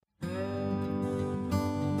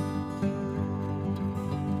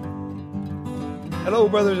Hello,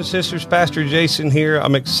 brothers and sisters. Pastor Jason here.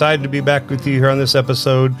 I'm excited to be back with you here on this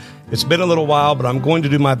episode. It's been a little while, but I'm going to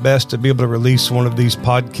do my best to be able to release one of these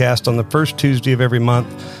podcasts on the first Tuesday of every month.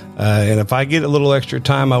 And if I get a little extra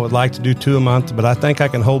time, I would like to do 2 a month, but I think I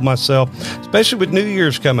can hold myself, especially with New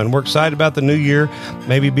Year's coming. We're excited about the new year,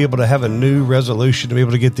 maybe be able to have a new resolution to be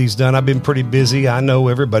able to get these done. I've been pretty busy. I know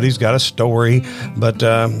everybody's got a story, but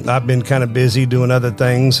I've been kind of busy doing other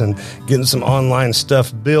things and getting some online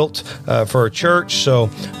stuff built for a church.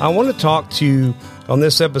 So I want to talk to you on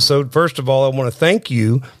this episode. First of all, I want to thank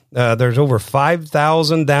you. There's over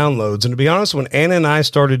 5,000 downloads. And to be honest, when Anna and I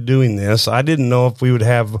started doing this, I didn't know if we would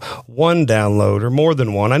have one download or more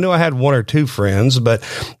than one. I knew I had one or two friends, but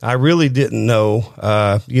I really didn't know,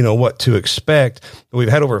 what to expect. We've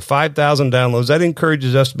had over 5,000 downloads. That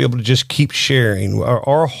encourages us to be able to just keep sharing.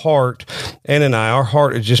 Our heart, Anna and our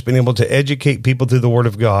heart has just been able to educate people through the Word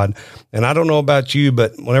of God. And I don't know about you,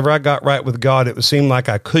 but whenever I got right with God, it would seem like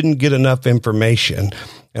I couldn't get enough information.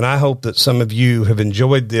 And I hope that some of you have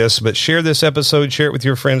enjoyed this, but share this episode, share it with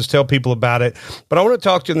your friends, tell people about it. But I want to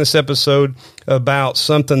talk to you in this episode about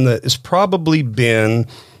something that has probably been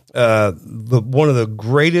one of the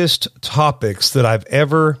greatest topics that I've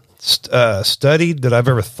ever studied, that I've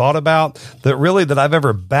ever thought about, that I've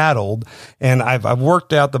ever battled. And I've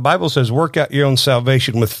worked out, the Bible says, work out your own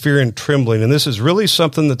salvation with fear and trembling. And this is really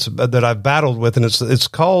something that I've battled with. And it's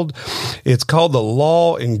called the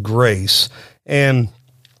law and grace. And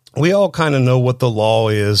we all kind of know what the law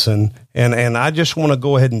is, and I just want to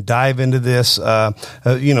go ahead and dive into this,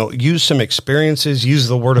 use some experiences, use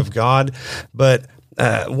the Word of God. But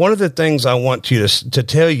one of the things I want you to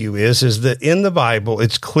tell you is that in the Bible,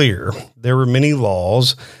 it's clear there were many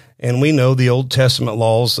laws, and we know the Old Testament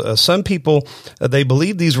laws. Some people, they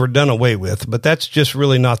believe these were done away with, but that's just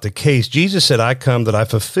really not the case. Jesus said, I come that I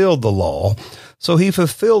fulfilled the law. So he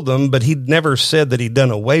fulfilled them, but he never said that he'd done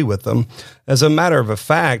away with them. As a matter of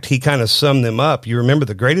fact, he kind of summed them up. You remember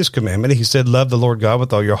the greatest commandment. He said, love the Lord God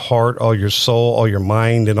with all your heart, all your soul, all your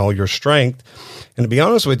mind, and all your strength. And to be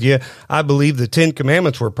honest with you, I believe the 10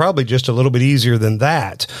 commandments were probably just a little bit easier than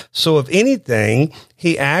that. So if anything,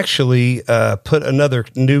 he actually put another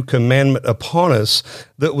new commandment upon us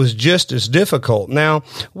that was just as difficult. Now,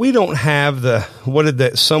 we don't have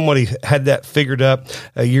somebody had that figured up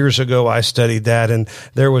years ago. I studied that, and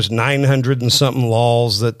there was 900 and something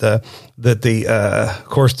laws that of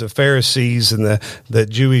course, the Pharisees and the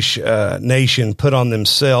Jewish nation put on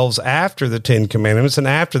themselves after the 10 commandments. And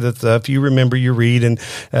after that, if you remember, you read in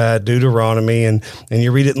Deuteronomy and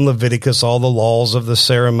you read it in Leviticus, all the laws of the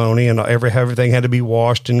ceremony, and everything had to be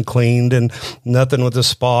washed and cleaned, and nothing with a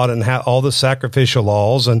spot, and all the sacrificial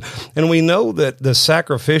laws. And we know that the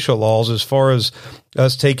sacrificial laws, as far as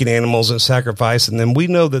us taking animals and sacrificing them, we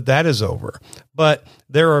know that is over. But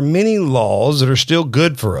there are many laws that are still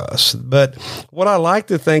good for us. But what I like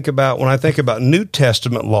to think about when I think about New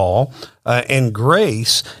Testament law and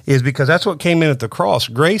grace is because that's what came in at the cross.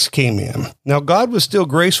 Grace came in. Now, God was still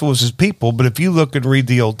graceful with his people, but if you look and read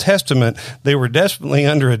the Old Testament, they were definitely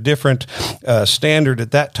under a different standard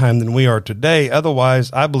at that time than we are today. Otherwise,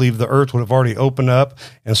 I believe the earth would have already opened up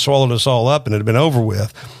and swallowed us all up and it had been over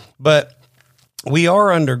with. But we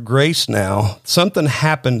are under grace now. Something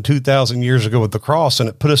happened 2,000 years ago with the cross, and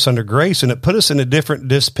it put us under grace, and it put us in a different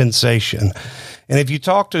dispensation. And if you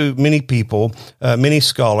talk to many people, many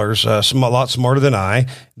scholars, a lot smarter than I,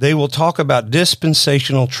 they will talk about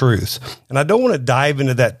dispensational truth. And I don't want to dive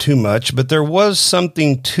into that too much, but there was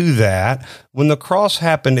something to that. When the cross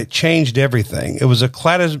happened, it changed everything. It was a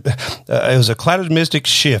kaleidoscopic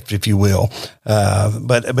shift, if you will.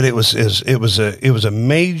 But it was a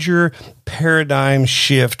major paradigm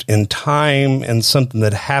shift in time and something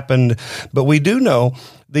that happened. But we do know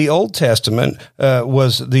the Old Testament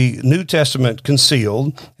was the New Testament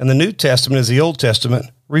concealed, and the New Testament is the Old Testament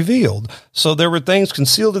revealed. So there were things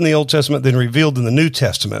concealed in the Old Testament, then revealed in the New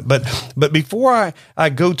Testament. But before I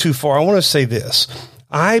go too far, I want to say this.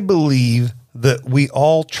 I believe that we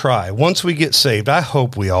all try. Once we get saved, I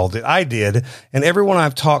hope we all did. I did. And everyone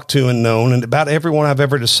I've talked to and known, and about everyone I've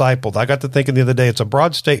ever discipled, I got to thinking the other day, it's a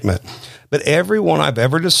broad statement, but everyone I've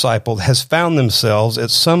ever discipled has found themselves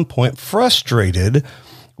at some point frustrated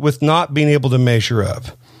with not being able to measure up,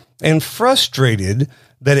 and frustrated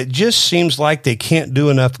that it just seems like they can't do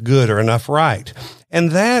enough good or enough right.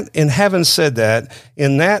 And having said that,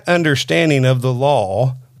 in that understanding of the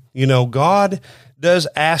law, God does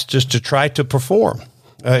ask us to try to perform.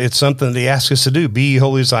 It's something that he asks us to do. Be ye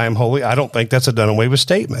holy as I am holy. I don't think that's a done away with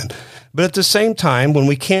statement. But at the same time, when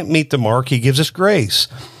we can't meet the mark, he gives us grace.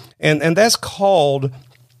 And that's called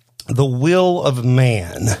the will of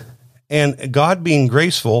man. And God being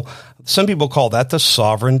graceful, some people call that the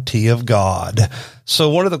sovereignty of God. So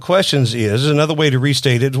one of the questions is, another way to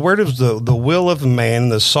restate it, is where does the will of man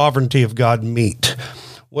and the sovereignty of God meet?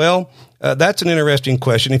 Well, that's an interesting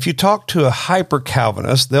question. If you talk to a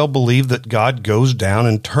hyper-Calvinist, they'll believe that God goes down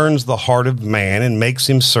and turns the heart of man and makes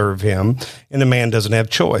him serve him, and the man doesn't have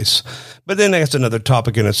choice. But then that's another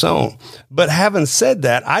topic in its own. But having said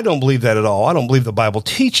that, I don't believe that at all. I don't believe the Bible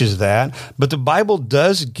teaches that, but the Bible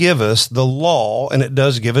does give us the law, and it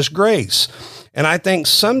does give us grace. And I think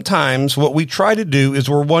sometimes what we try to do is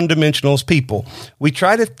we're one-dimensional as people. We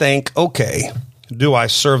try to think, okay, do I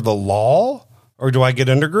serve the law or do I get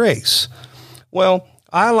under grace? Well,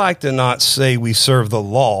 I like to not say we serve the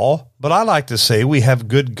law, but I like to say we have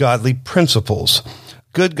good godly principles.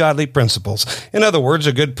 Good godly principles. In other words,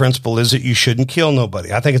 a good principle is that you shouldn't kill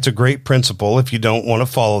nobody. I think it's a great principle. If you don't want to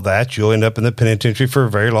follow that, you'll end up in the penitentiary for a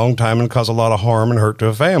very long time and cause a lot of harm and hurt to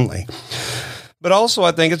a family. But also,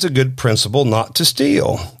 I think it's a good principle not to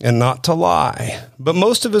steal and not to lie. But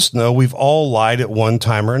most of us know we've all lied at one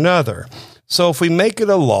time or another. So if we make it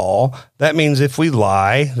a law, that means if we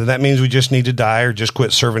lie, then that means we just need to die or just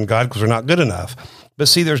quit serving God because we're not good enough. But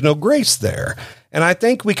see, there's no grace there. And I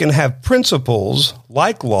think we can have principles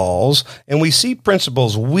like laws, and we see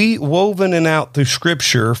principles woven in out through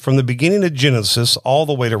Scripture from the beginning of Genesis all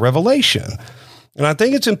the way to Revelation. And I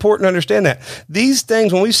think it's important to understand that these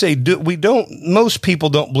things, when we say most people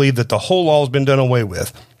don't believe that the whole law has been done away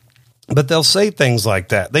with, but they'll say things like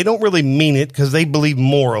that. They don't really mean it because they believe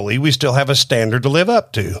morally we still have a standard to live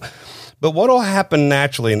up to. But what will happen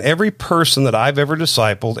naturally in every person that I've ever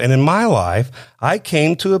discipled, and in my life, I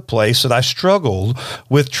came to a place that I struggled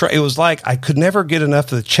with. It was like I could never get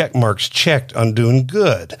enough of the check marks checked on doing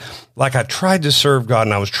good. Like I tried to serve God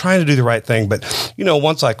and I was trying to do the right thing. But,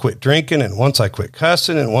 once I quit drinking and once I quit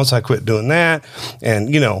cussing and once I quit doing that and,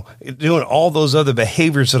 doing all those other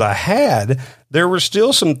behaviors that I had, there were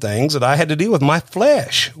still some things that I had to deal with. My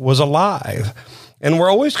flesh was alive. And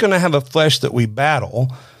we're always going to have a flesh that we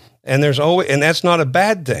battle. And and that's not a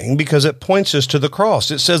bad thing because it points us to the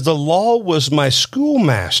cross. It says the law was my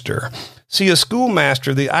schoolmaster. See, a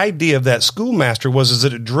schoolmaster, the idea of that schoolmaster was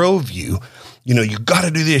that it drove you. You got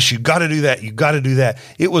to do this, you got to do that, you got to do that.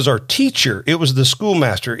 It was our teacher. It was the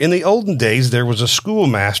schoolmaster. In the olden days, there was a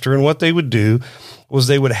schoolmaster, and what they would do was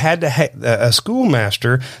they would have a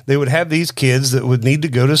schoolmaster. They would have these kids that would need to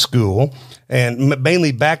go to school, and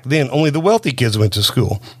mainly back then, only the wealthy kids went to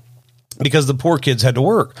school, because the poor kids had to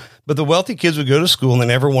work. But the wealthy kids would go to school and they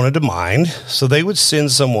never wanted to mind. So they would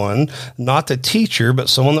send someone, not the teacher, but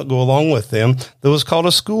someone that go along with them that was called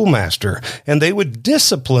a schoolmaster. And they would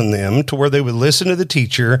discipline them to where they would listen to the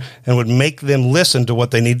teacher and would make them listen to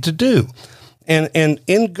what they needed to do. And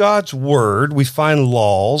in God's word, we find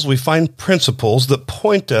laws, we find principles that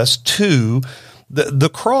point us to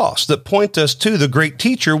the cross, that point us to the great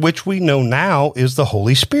teacher, which we know now is the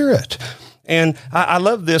Holy Spirit. And I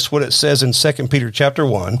love this, what it says in 2 Peter chapter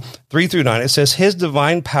 1, 3-9. It says, His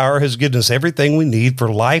divine power has given us everything we need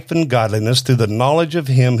for life and godliness through the knowledge of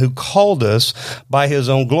Him who called us by His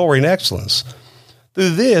own glory and excellence. Through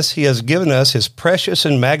this, He has given us His precious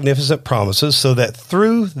and magnificent promises so that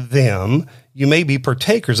through them you may be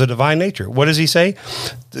partakers of divine nature. What does He say?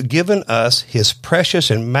 Given us His precious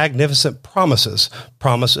and magnificent promises,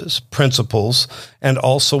 principles, and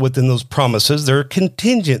also within those promises, there are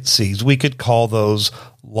contingencies. We could call those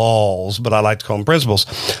laws, but I like to call them principles,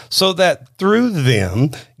 so that through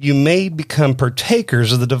them you may become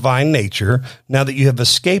partakers of the divine nature, now that you have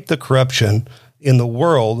escaped the corruption in the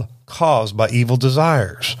world caused by evil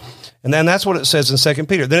desires. And then that's what it says in 2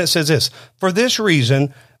 Peter. Then it says this, for this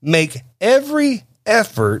reason, make every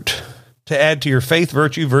effort to add to your faith,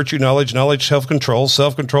 virtue, knowledge,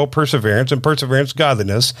 self-control, perseverance, and perseverance,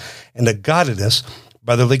 godliness, and to godliness,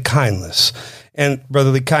 brotherly kindness.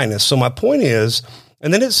 So my point is,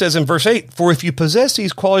 and then it says in verse 8, for if you possess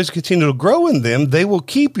these qualities, continue to grow in them, they will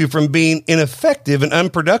keep you from being ineffective and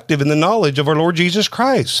unproductive in the knowledge of our Lord Jesus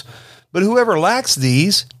Christ. But whoever lacks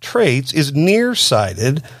these traits is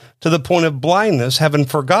nearsighted to the point of blindness, having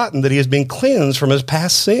forgotten that he has been cleansed from his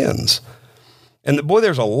past sins. And boy,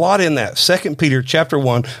 there's a lot in that. 2 Peter chapter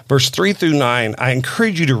 1, verse 3-9. I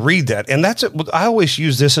encourage you to read that. And that's it. I always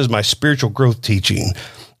use this as my spiritual growth teaching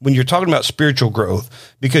when you're talking about spiritual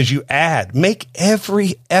growth, because you make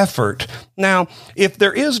every effort. Now, if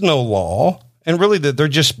there is no law, and really, they're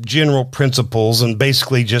just general principles and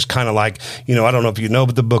basically just kind of like, I don't know if you know,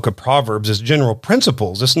 but the book of Proverbs is general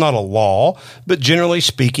principles. It's not a law, but generally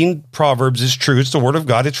speaking, Proverbs is true. It's the word of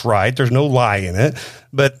God. It's right. There's no lie in it.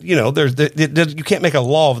 but you can't make a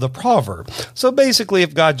law of the proverb. So basically,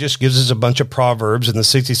 if God just gives us a bunch of proverbs in the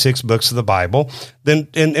 66 books of the Bible, then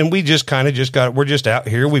and we just we're just out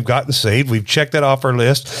here, we've gotten saved, we've checked that off our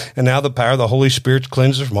list, and now the power of the Holy Spirit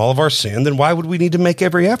cleanses us from all of our sin, then why would we need to make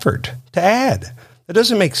every effort to add? That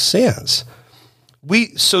doesn't make sense.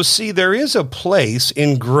 There is a place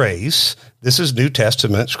in grace. This is New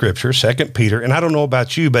Testament scripture, 2 Peter. And I don't know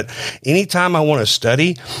about you, but anytime I want to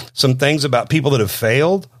study some things about people that have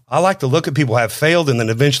failed, I like to look at people who have failed and then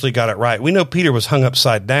eventually got it right. We know Peter was hung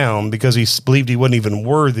upside down because he believed he wasn't even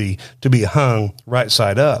worthy to be hung right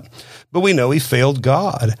side up. But we know he failed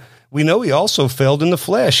God. We know he also failed in the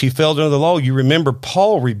flesh. He failed under the law. You remember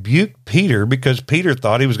Paul rebuked Peter because Peter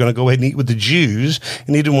thought he was going to go ahead and eat with the Jews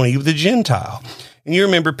and he didn't want to eat with the Gentile. And you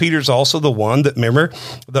remember Peter's also the one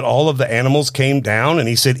that all of the animals came down and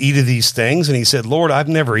he said, eat of these things. And he said, Lord, I've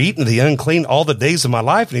never eaten the unclean all the days of my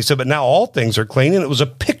life. And he said, but now all things are clean. And it was a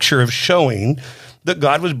picture of showing that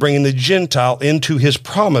God was bringing the Gentile into his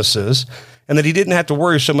promises and that he didn't have to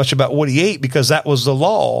worry so much about what he ate because that was the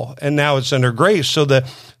law. And now it's under grace.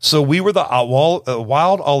 So we were the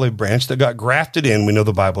wild olive branch that got grafted in, we know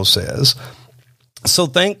the Bible says. So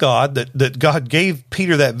thank God that God gave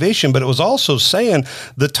Peter that vision, but it was also saying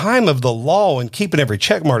the time of the law and keeping every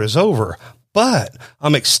check mark is over, but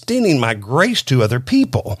I'm extending my grace to other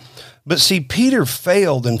people. But see, Peter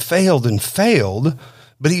failed and failed and failed,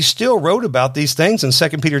 but he still wrote about these things in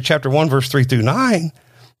 2 Peter chapter 1, verse 3 through 9.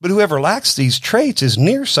 But whoever lacks these traits is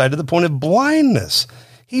nearsighted to the point of blindness.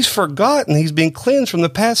 He's forgotten. He's been cleansed from the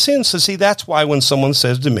past sins. So see, that's why when someone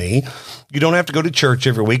says to me, you don't have to go to church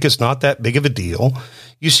every week, it's not that big of a deal.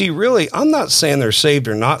 You see, really, I'm not saying they're saved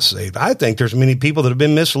or not saved. I think there's many people that have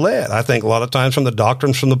been misled. I think a lot of times from the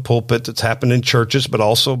doctrines from the pulpit that's happened in churches, but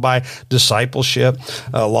also by discipleship.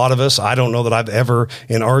 A lot of us, I don't know that I've ever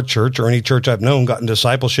in our church or any church I've known gotten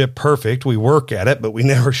discipleship perfect. We work at it, but we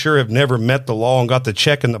have never met the law and got the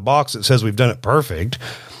check in the box that says we've done it perfect.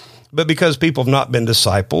 But because people have not been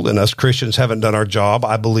discipled and us Christians haven't done our job,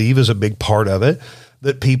 I believe is a big part of it,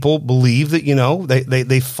 that people believe that,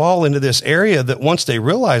 they fall into this area that once they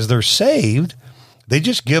realize they're saved, they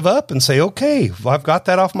just give up and say, okay, well, I've got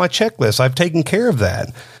that off my checklist. I've taken care of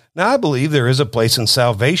that. Now, I believe there is a place in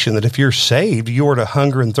salvation that if you're saved, you are to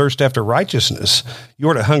hunger and thirst after righteousness. You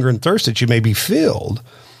are to hunger and thirst that you may be filled.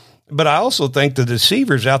 But I also think the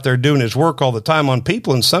deceiver's out there doing his work all the time on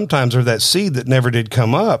people, and sometimes they're that seed that never did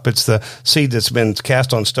come up. It's the seed that's been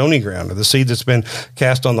cast on stony ground, or the seed that's been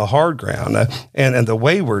cast on the hard ground, and the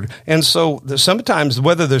wayward. And so sometimes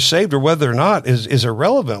whether they're saved or whether or not is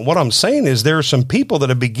irrelevant. What I'm saying is there are some people that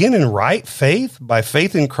have begun in right faith, by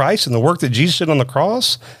faith in Christ and the work that Jesus did on the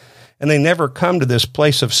cross, and they never come to this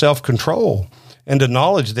place of self-control and to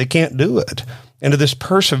knowledge they can't do it, and to this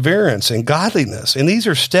perseverance and godliness. And these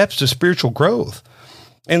are steps to spiritual growth.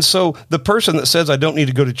 And so the person that says, I don't need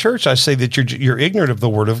to go to church, I say that you're ignorant of the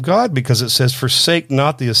word of God, because it says, forsake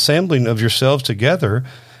not the assembling of yourselves together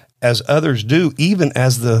as others do, even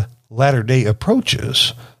as the latter day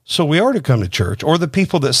approaches. So we are to come to church. Or the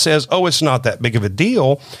people that says, oh, it's not that big of a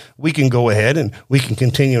deal. We can go ahead and we can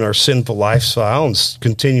continue in our sinful lifestyle and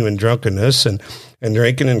continue in drunkenness and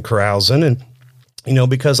drinking and carousing and,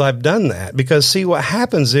 because I've done that. Because see, what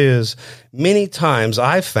happens is many times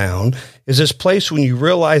I've found is this place when you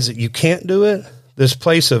realize that you can't do it, this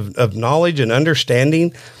place of knowledge and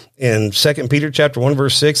understanding in 2 Peter chapter 1,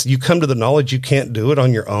 verse 6, you come to the knowledge you can't do it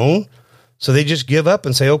on your own. So they just give up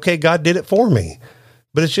and say, okay, God did it for me.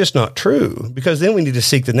 But it's just not true, because then we need to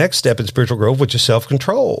seek the next step in spiritual growth, which is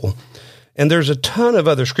self-control. And there's a ton of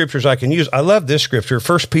other scriptures I can use. I love this scripture.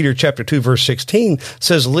 1 Peter chapter 2, verse 16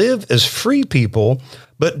 says, live as free people,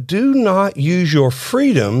 but do not use your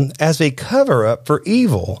freedom as a cover-up for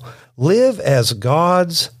evil. Live as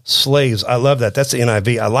God's slaves. I love that. That's the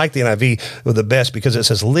NIV. I like the NIV the best because it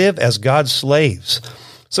says, live as God's slaves.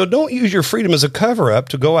 So don't use your freedom as a cover-up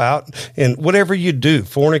to go out and whatever you do,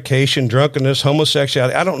 fornication, drunkenness,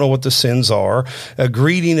 homosexuality, I don't know what the sins are,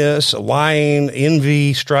 greediness, lying,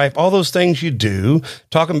 envy, strife, all those things you do,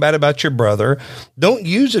 talking bad about your brother. Don't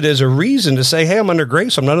use it as a reason to say, hey, I'm under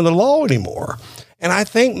grace, I'm not under the law anymore. And I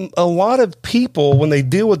think a lot of people, when they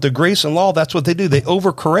deal with the grace and law, that's what they do. They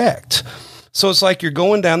overcorrect. So it's like you're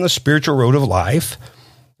going down the spiritual road of life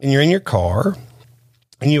and you're in your car,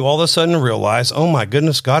 and you all of a sudden realize, oh my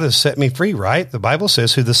goodness, God has set me free, right? The Bible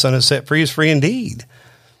says who the Son has set free is free indeed.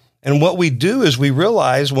 And what we do is we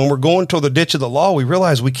realize when we're going toward the ditch of the law, we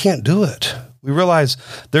realize we can't do it. We realize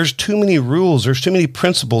there's too many rules, there's too many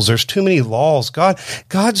principles, there's too many laws. God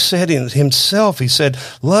said in himself, he said,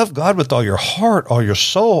 love God with all your heart, all your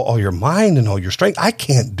soul, all your mind, and all your strength. I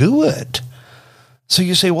can't do it. So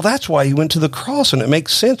you say, well, that's why he went to the cross, and it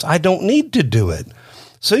makes sense. I don't need to do it.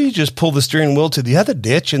 So you just pull the steering wheel to the other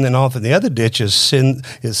ditch, and then off in the other ditch is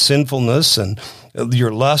sinfulness and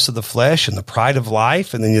your lust of the flesh and the pride of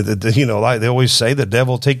life. And then, like they always say, the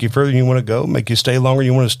devil will take you further than you want to go, make you stay longer than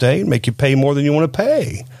you want to stay, make you pay more than you want to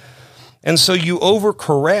pay. And so you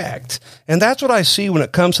overcorrect. And that's what I see when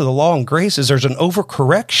it comes to the law and grace is there's an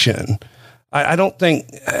overcorrection. I don't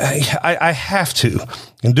think I have to.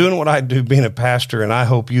 In doing what I do, being a pastor, and I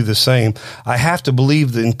hope you the same, I have to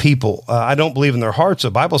believe in people. I don't believe in their hearts.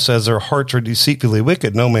 The Bible says their hearts are deceitfully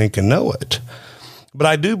wicked. No man can know it. But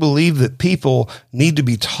I do believe that people need to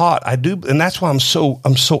be taught. I do, and that's why I'm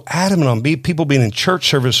so adamant on people being in church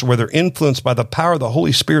service where they're influenced by the power of the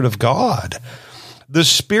Holy Spirit of God, the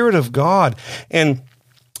Spirit of God. And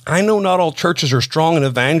I know not all churches are strong in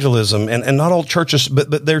evangelism and not all churches,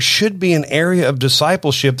 but there should be an area of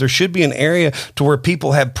discipleship. There should be an area to where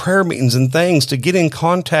people have prayer meetings and things to get in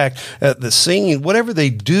contact at the singing, whatever they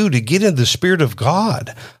do to get into the Spirit of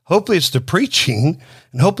God. Hopefully it's the preaching,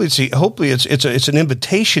 and hopefully it's an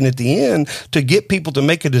invitation at the end to get people to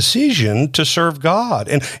make a decision to serve God.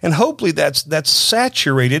 And hopefully that's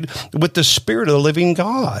saturated with the Spirit of the living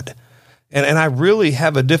God. And I really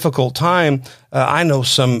have a difficult time. I know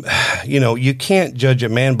you can't judge a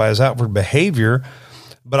man by his outward behavior,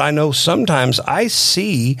 but I know sometimes I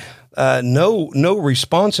see no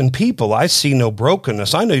response in people. I see no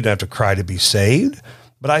brokenness. I know you don't have to cry to be saved,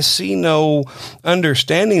 but I see no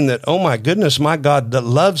understanding that, oh my goodness, my God that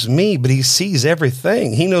loves me, but he sees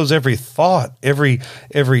everything. He knows every thought, every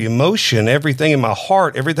emotion, everything in my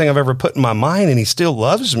heart, everything I've ever put in my mind, and he still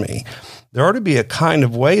loves me. There ought to be a kind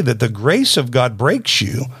of way that the grace of God breaks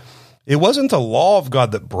you. It wasn't the law of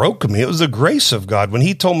God that broke me. It was the grace of God when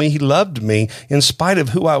he told me he loved me in spite of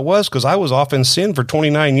who I was, because I was off in sin for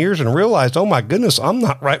 29 years and realized, oh my goodness, I'm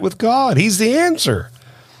not right with God. He's the answer.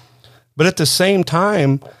 But at the same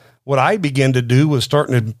time, what I began to do was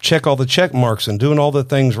starting to check all the check marks and doing all the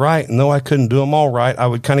things right. And though I couldn't do them all right, I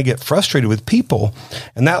would kind of get frustrated with people.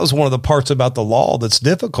 And that was one of the parts about the law that's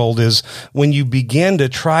difficult is when you begin to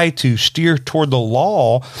try to steer toward the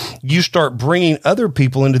law, you start bringing other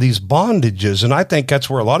people into these bondages. And I think that's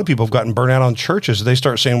where a lot of people have gotten burnt out on churches. They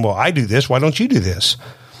start saying, well, I do this. Why don't you do this?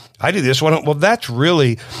 I do this. Why don't? Well, that's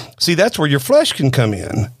where your flesh can come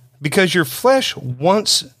in, because your flesh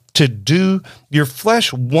wants to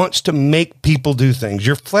make people do things.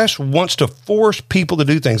 Your flesh wants to force people to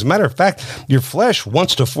do things. Matter of fact, your flesh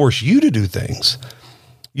wants to force you to do things.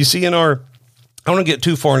 You see, I don't want to get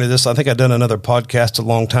too far into this. I think I've done another podcast a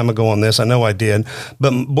long time ago on this. I know I did,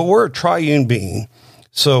 but we're a triune being.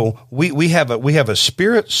 So we have a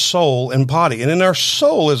spirit, soul, and body. And in our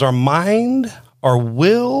soul is our mind, our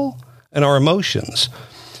will, and our emotions.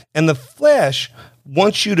 And the flesh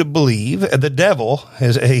wants you to believe. The devil,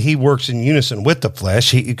 he works in unison with the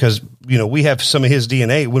flesh because we have some of his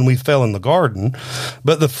DNA when we fell in the garden,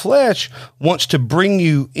 but the flesh wants to bring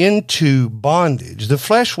you into bondage. The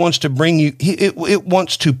flesh wants to bring you, it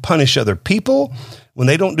wants to punish other people when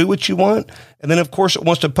they don't do what you want. And then of course it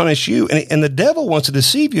wants to punish you. And the devil wants to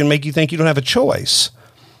deceive you and make you think you don't have a choice.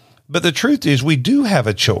 But the truth is we do have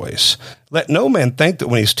a choice. Let no man think that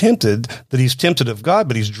when he's tempted, that he's tempted of God,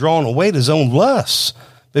 but he's drawn away to his own lusts.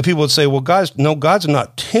 That people would say, well, God's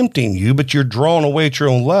not tempting you, but you're drawn away at your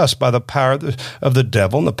own lust by the power of the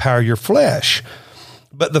devil and the power of your flesh.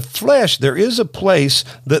 But the flesh, there is a place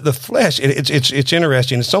that the flesh, it's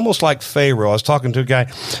interesting. It's almost like Pharaoh. I was talking to a guy.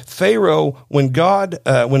 Pharaoh, when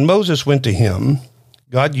Moses went to him,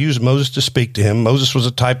 God used Moses to speak to him. Moses was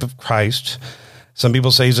a type of Christ. Some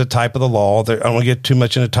people say he's a type of the law. I don't want to get too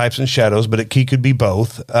much into types and shadows, but he could be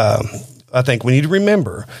both. I think we need to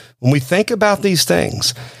remember when we think about these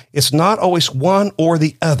things, it's not always one or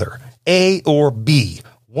the other, A or B,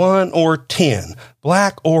 1 or 10,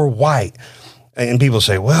 black or white. And people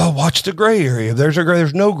say, well, watch the gray area.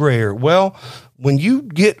 There's no gray area. Well, when you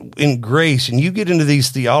get in grace and you get into these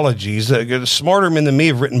theologies, smarter men than me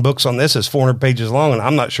have written books on this. It's 400 pages long, and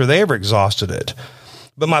I'm not sure they ever exhausted it.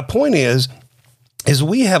 But my point is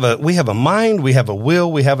we have a mind, we have a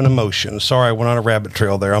will, we have an emotion. Sorry, I went on a rabbit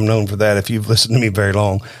trail there. I'm known for that if you've listened to me very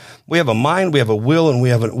long. We have a mind, we have a will, and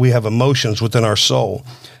we have emotions within our soul.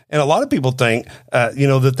 And a lot of people think,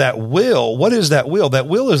 that will, what is that will? That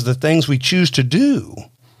will is the things we choose to do.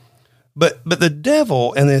 But the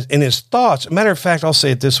devil and his thoughts, matter of fact, I'll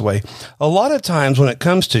say it this way. A lot of times when it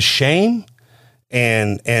comes to shame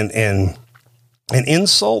and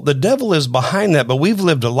insult, the devil is behind that, but we've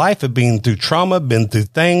lived a life of being through trauma, been through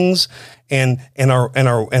things, and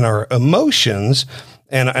our emotions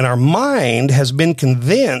And our mind has been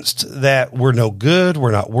convinced that we're no good,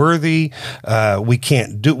 we're not worthy, we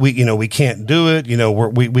can't do it.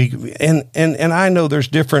 And I know there's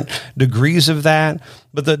different degrees of that,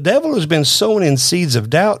 but the devil has been sowing in seeds of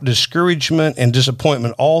doubt, discouragement, and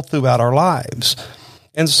disappointment all throughout our lives.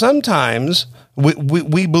 And sometimes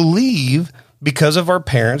we believe, because of our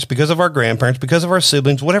parents, because of our grandparents, because of our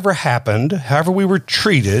siblings, whatever happened, however we were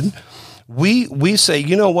treated, we say,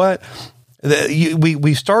 you know what?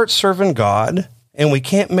 We start serving God and we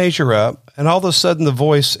can't measure up, and all of a sudden the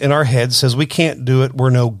voice in our head says we can't do it, we're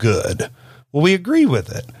no good. Well, we agree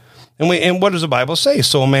with it. And what does the Bible say?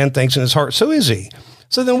 So a man thinks in his heart, so is he.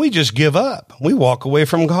 So then we just give up. We walk away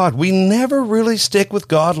from God. We never really stick with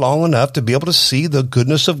God long enough to be able to see the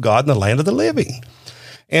goodness of God in the land of the living.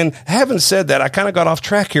 And having said that, I kind of got off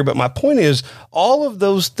track here, but my point is, all of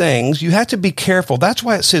those things, you have to be careful. That's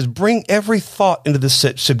why it says, bring every thought into the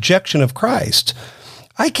subjection of Christ.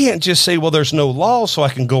 I can't just say, well, there's no law, so I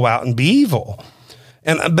can go out and be evil.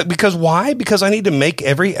 But because why? Because I need to make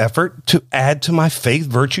every effort to add to my faith,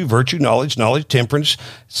 virtue, knowledge, temperance,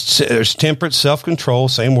 self-control,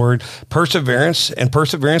 same word, perseverance,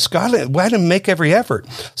 godliness. I had to make every effort.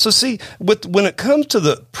 So see, when it comes to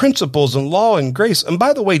the principles and law and grace, and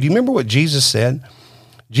by the way, do you remember what Jesus said?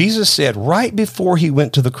 Jesus said right before he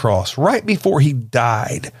went to the cross, right before he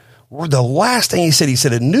died, the last thing he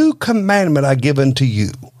said, a new commandment I give unto you,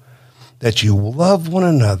 that you love one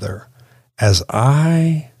another as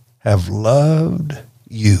I have loved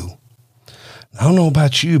you. I don't know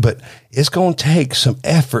about you, but it's going to take some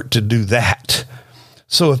effort to do that.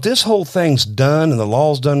 So if this whole thing's done and the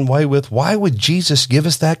law's done away with, why would Jesus give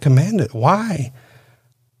us that commandment? Why?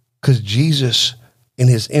 Because Jesus, in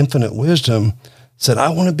his infinite wisdom, said, I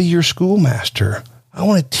want to be your schoolmaster. I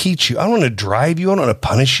want to teach you. I want to drive you. I don't want to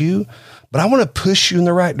punish you, but I want to push you in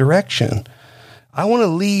the right direction. I want to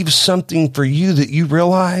leave something for you that you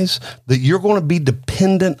realize that you're going to be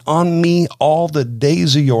dependent on me all the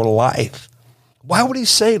days of your life. Why would he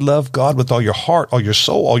say, love God with all your heart, all your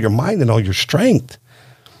soul, all your mind, and all your strength?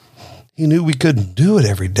 He knew we couldn't do it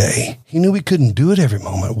every day. He knew we couldn't do it every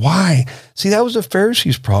moment. Why? See, that was the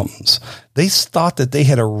Pharisees' problems. They thought that they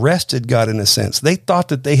had arrested God in a sense. They thought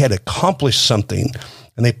that they had accomplished something.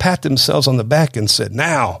 And they pat themselves on the back and said,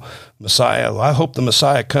 now, Messiah, I hope the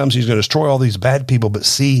Messiah comes. He's going to destroy all these bad people. But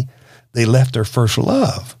see, they left their first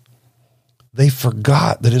love. They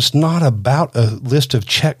forgot that it's not about a list of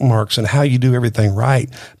check marks and how you do everything right.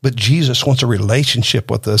 But Jesus wants a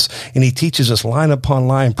relationship with us. And he teaches us line upon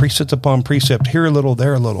line, precept upon precept, here a little,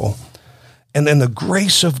 there a little. And then the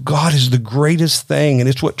grace of God is the greatest thing, and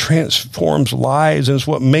it's what transforms lives, and it's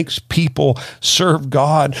what makes people serve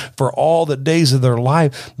God for all the days of their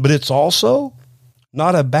life. But it's also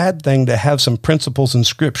not a bad thing to have some principles in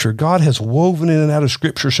Scripture. God has woven in and out of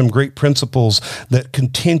Scripture some great principles, that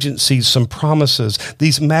contingencies, some promises,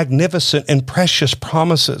 these magnificent and precious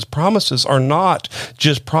promises. Promises are not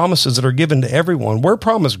just promises that are given to everyone. We're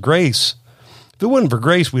promised grace. If it wasn't for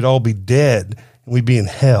grace, we'd all be dead and we'd be in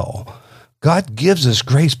hell. God gives us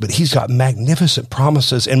grace, but he's got magnificent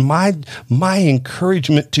promises. And my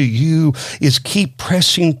encouragement to you is keep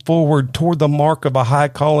pressing forward toward the mark of a high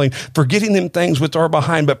calling, forgetting them things which are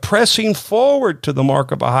behind, but pressing forward to the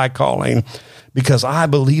mark of a high calling, because I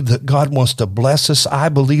believe that God wants to bless us. I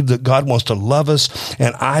believe that God wants to love us.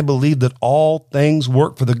 And I believe that all things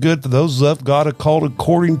work for the good for those who love God are called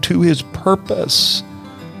according to his purpose.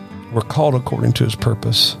 We're called according to his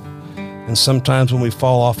purpose. And sometimes when we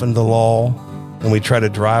fall off into the law and we try to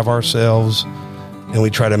drive ourselves and we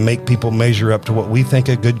try to make people measure up to what we think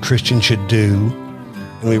a good Christian should do,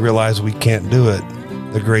 and we realize we can't do it,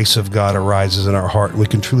 the grace of God arises in our heart, and we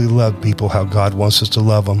can truly love people how God wants us to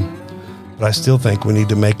love them. But I still think we need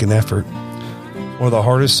to make an effort. One of the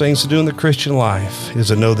hardest things to do in the Christian life is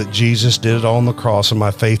to know that Jesus did it all on the cross, and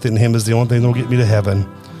my faith in him is the only thing that will get me to heaven.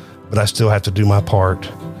 But I still have to do my part,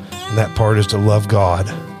 and that part is to love God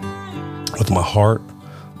with my heart,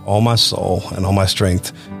 all my soul, and all my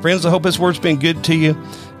strength. Friends, I hope this word's been good to you.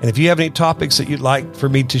 And if you have any topics that you'd like for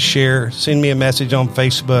me to share, send me a message on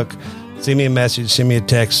Facebook, send me a message, send me a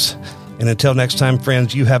text. And until next time,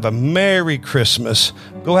 friends, you have a Merry Christmas.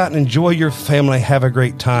 Go out and enjoy your family. Have a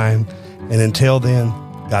great time. And until then,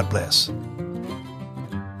 God bless.